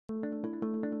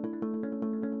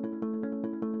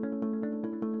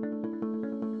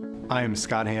I am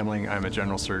Scott Hamling. I'm a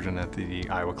general surgeon at the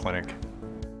Iowa Clinic.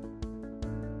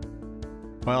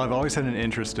 Well, I've always had an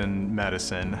interest in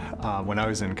medicine. When I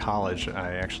was in college,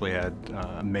 I actually had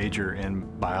a major in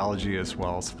biology as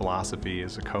well as philosophy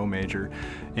as a co-major.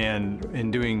 And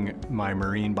in doing my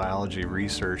marine biology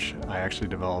research, I actually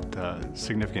developed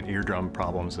significant eardrum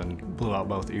problems and blew out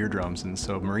both eardrums. And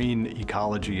so marine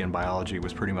ecology and biology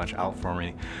was pretty much out for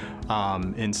me.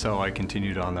 And so I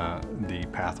continued on the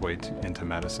pathway into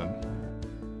medicine.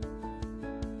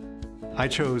 I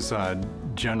chose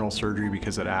general surgery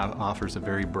because it offers a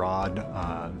very broad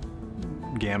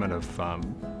gamut of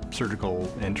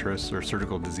surgical interests or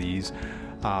surgical disease.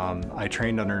 I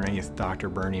trained underneath Dr.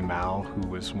 Bernie Mao, who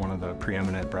was one of the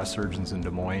preeminent breast surgeons in Des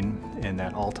Moines, and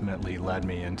that ultimately led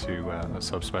me into a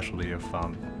subspecialty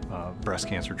of breast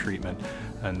cancer treatment,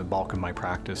 and the bulk of my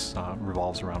practice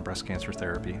revolves around breast cancer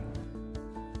therapy.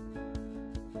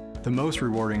 The most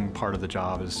rewarding part of the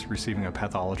job is receiving a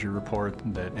pathology report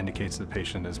that indicates the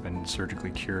patient has been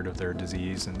surgically cured of their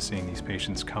disease, and seeing these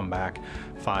patients come back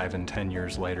 5 and 10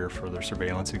 years later for their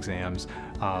surveillance exams,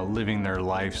 living their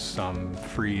lives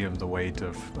free of the weight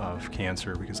of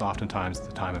cancer, because oftentimes at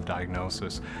the time of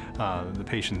diagnosis, the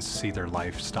patients see their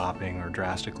life stopping or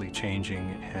drastically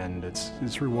changing, and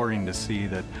it's rewarding to see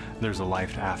that there's a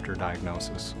life after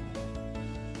diagnosis.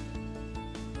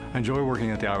 I enjoy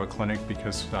working at the Iowa Clinic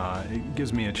because it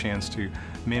gives me a chance to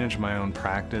manage my own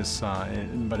practice,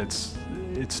 but it's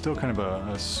still kind of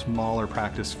a smaller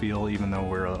practice feel, even though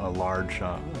we're a large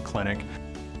clinic.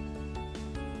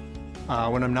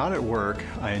 When I'm not at work,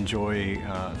 I enjoy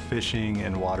fishing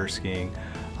and water skiing.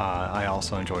 I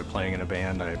also enjoy playing in a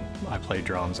band. I play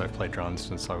drums. I've played drums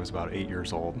since I was about 8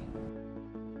 years old.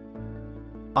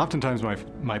 Oftentimes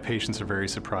my patients are very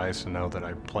surprised to know that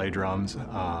I play drums.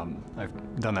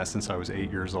 I've done that since I was 8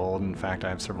 years old. In fact, I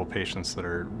have several patients that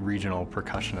are regional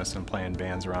percussionists and play in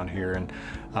bands around here, and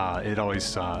it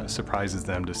always surprises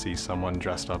them to see someone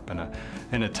dressed up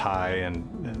in a tie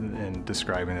and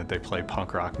describing that they play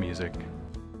punk rock music.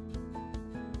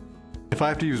 If I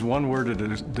have to use one word to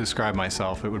describe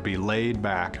myself, it would be laid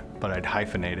back, but I'd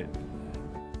hyphenate it.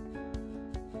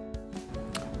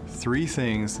 3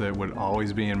 things that would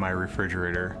always be in my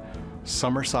refrigerator: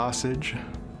 summer sausage,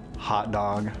 hot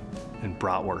dog, and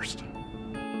bratwurst.